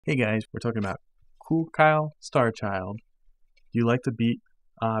Hey guys, we're talking about Kool Kyle, Starchild. Do you like the beat?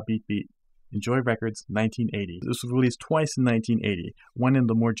 Beat beat. Enjoy Records, 1980. This was released twice in 1980. One in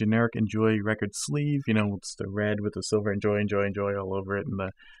the more generic Enjoy Records sleeve, it's the red with the silver Enjoy, Enjoy, Enjoy all over it,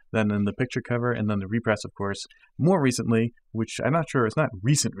 and then in the picture cover, and then the repress, of course. More recently, which I'm not sure, it's not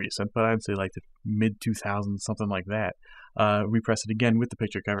recent, but I'd say like the mid-2000s, something like that. Repress it again with the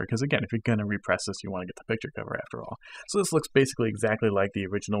picture cover, because again, if you're going to repress this, you want to get the picture cover after all. So this looks basically exactly like the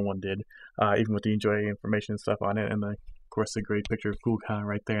original one did, even with the Enjoy information and stuff on it, and of course the great picture of Kool Kyle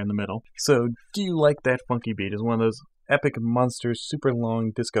right there in the middle. So do you like that funky beat? It's one of those epic monster, super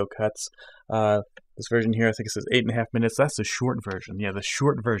long disco cuts. This version here, I think it says 8.5 minutes. That's the short version. Yeah, the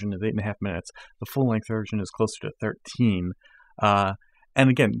short version is 8.5 minutes. The full-length version is closer to 13. And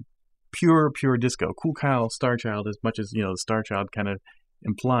again, pure disco. Kool Kyle, Starchild, as much as, the Starchild kind of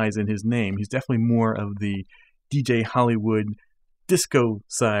implies in his name, he's definitely more of the DJ Hollywood disco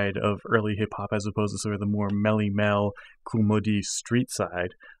side of early hip-hop as opposed to sort of the more melly-mel, cool modi street side.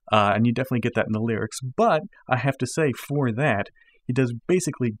 And you definitely get that in the lyrics. But I have to say, for that, he does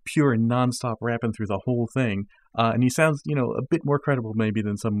basically pure non-stop rapping through the whole thing. And he sounds, a bit more credible maybe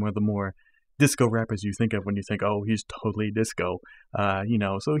than some of the more disco rappers you think of when you think, oh, he's totally disco.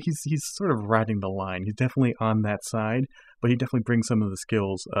 So he's sort of riding the line. He's definitely on that side, but he definitely brings some of the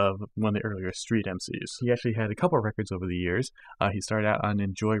skills of one of the earlier street MCs. He actually had a couple of records over the years. He started out on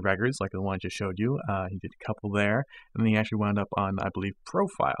Enjoy Records, like the one I just showed you. He did a couple there, and then he actually wound up on, I believe,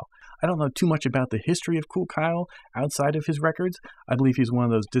 Profile. I don't know too much about the history of Kool Kyle outside of his records. I believe he's one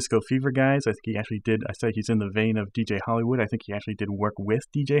of those disco fever guys. I think he actually did, I say he's in the vein of DJ Hollywood. I think he actually did work with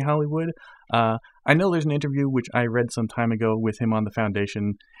DJ Hollywood. I know there's an interview which I read some time ago with him on the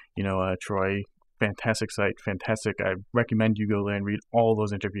Foundation, Troy. Fantastic site, fantastic. I recommend you go there and read all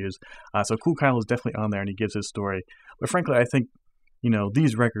those interviews. So Kool Kyle is definitely on there and he gives his story. But frankly, I think,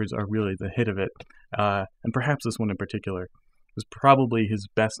 these records are really the hit of it. And perhaps this one in particular was probably his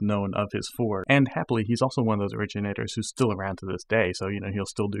best known of his four. And happily, he's also one of those originators who's still around to this day. So, he'll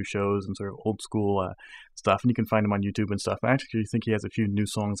still do shows and sort of old school stuff. And you can find him on YouTube and stuff. I actually think he has a few new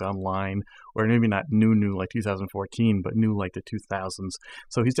songs online, or maybe not new like 2014, but new like the 2000s.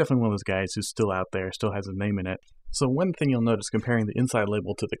 So he's definitely one of those guys who's still out there, still has a name in it. So one thing you'll notice comparing the inside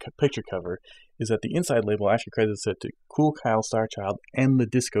label to the picture cover is that the inside label actually credits it to Kool Kyle, Starchild, and the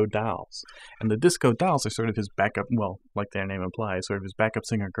Disco Dolls. And the Disco Dolls are sort of his backup, well, like their name implies, sort of his backup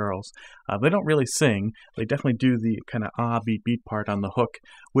singer girls. They don't really sing. They definitely do the kind of beat beat part on the hook,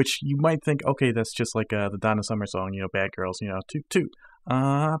 which you might think, okay, that's just like the Donna Summer song, Bad Girls, toot toot.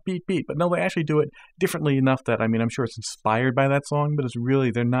 Beat beat. But no, they actually do it differently enough that, I'm sure it's inspired by that song, but it's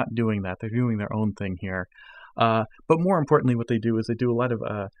really, they're not doing that. They're doing their own thing here. But more importantly, what they do is they do a lot of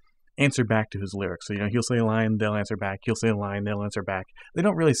answer back to his lyrics. So, he'll say a line, they'll answer back. He'll say a line, they'll answer back. They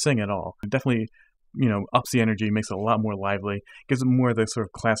don't really sing at all. It definitely, ups the energy, makes it a lot more lively, gives it more of the sort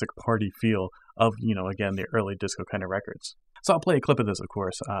of classic party feel of, again, the early disco kind of records. So I'll play a clip of this, of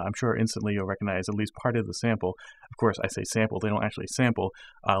course. I'm sure instantly you'll recognize at least part of the sample. Of course, I say sample. They don't actually sample.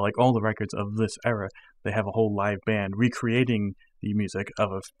 Like all the records of this era, they have a whole live band recreating the music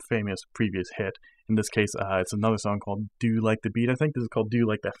of a famous previous hit. In this case, it's another song called Do You Like the Beat? I think this is called Do You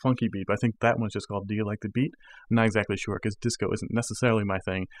Like That Funky Beat? But I think that one's just called Do You Like the Beat? I'm not exactly sure because disco isn't necessarily my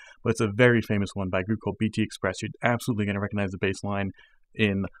thing, but it's a very famous one by a group called BT Express. You're absolutely going to recognize the bass line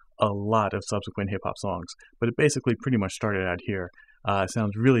in a lot of subsequent hip-hop songs. But it basically pretty much started out here. It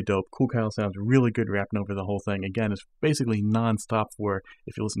sounds really dope. Kool Kyle sounds really good rapping over the whole thing. Again, it's basically non-stop for,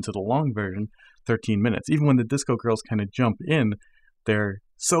 if you listen to the long version, 13 minutes. Even when the disco girls kind of jump in, they're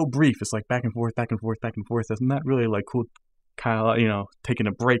so brief. It's like back and forth, back and forth, back and forth. It's not really like Kool Kyle, taking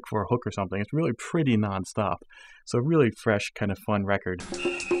a break for a hook or something. It's really pretty non-stop. So really fresh, kind of fun record.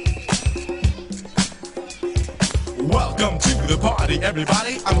 Welcome to the party,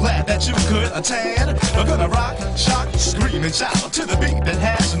 everybody. I'm glad that you could attend. We're gonna rock, shock, scream, and shout to the beat that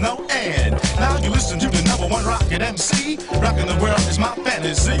has no end. Now you listen to the #1 rocket MC. Rocking the world is my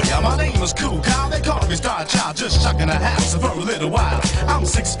fantasy. My name is Kool Kyle. They call me Starchild. Just shocking the house for a little while. I'm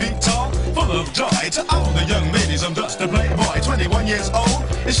 6 feet tall, full of joy. To all the young ladies, I'm just a playboy. 21 years old.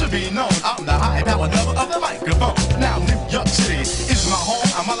 It should be known I'm the high-powered lover of the microphone. Now New York City is my home.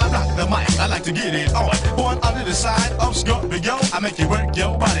 I'm while I rock the mic. I like to get it on. Born under the side of Scorpio, I make you work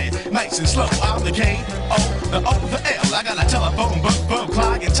your body nice and slow. I'm the K-O, the O, the L. I got a telephone book from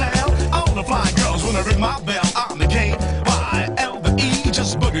Clyde and Tell. All the fly girls wanna ring my bell. I'm the K-Y-L, the E.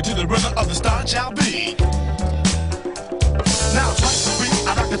 Just boogie to the rhythm of the Starchild beat. Now twice a week,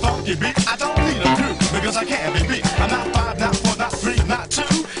 I rock the funky beat. I don't need a crew because I can't be beat. I'm not 5, not 4, not 3, not 2.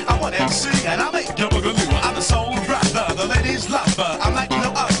 I'm one MC and I make your boogaloo. I'm the soul brother, the ladies lover. I'm like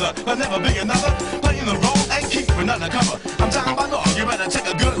no other. loser, but never be another. Playing the role and keeping undercover. I'm down by law, you better take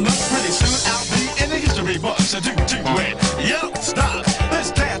a good look. Pretty soon I'll be in the history books. So do it, yo, stop.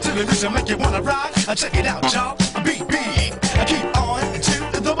 Let's dance to the music, make you wanna rock. Check it out, y'all. Beat, keep on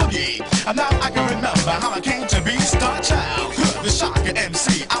to the boogie. Now I can remember how I came to be Starchild, the shocker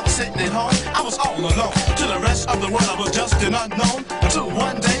MC. I was sitting at home, I was all alone. To the rest of the world, I was just an unknown. Until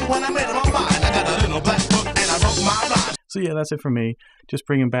one day when I made up my mind, I got a little black book and I wrote my rhyme. So yeah, that's it for me. Just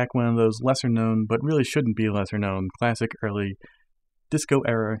bringing back one of those lesser known, but really shouldn't be lesser known, classic early disco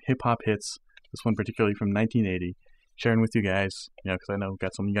era hip hop hits. This one particularly from 1980. Sharing with you guys, because I know we've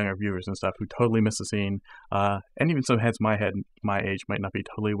got some younger viewers and stuff who totally miss the scene, and even some heads my age might not be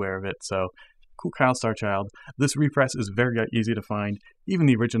totally aware of it. So, Kool Kyle, Starchild. This repress is very easy to find. Even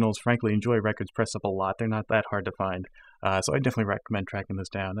the originals, frankly, Enjoy Records press up a lot. They're not that hard to find. So I definitely recommend tracking this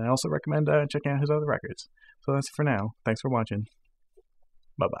down. And I also recommend checking out his other records. So that's it for now. Thanks for watching.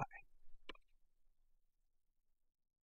 Bye-bye.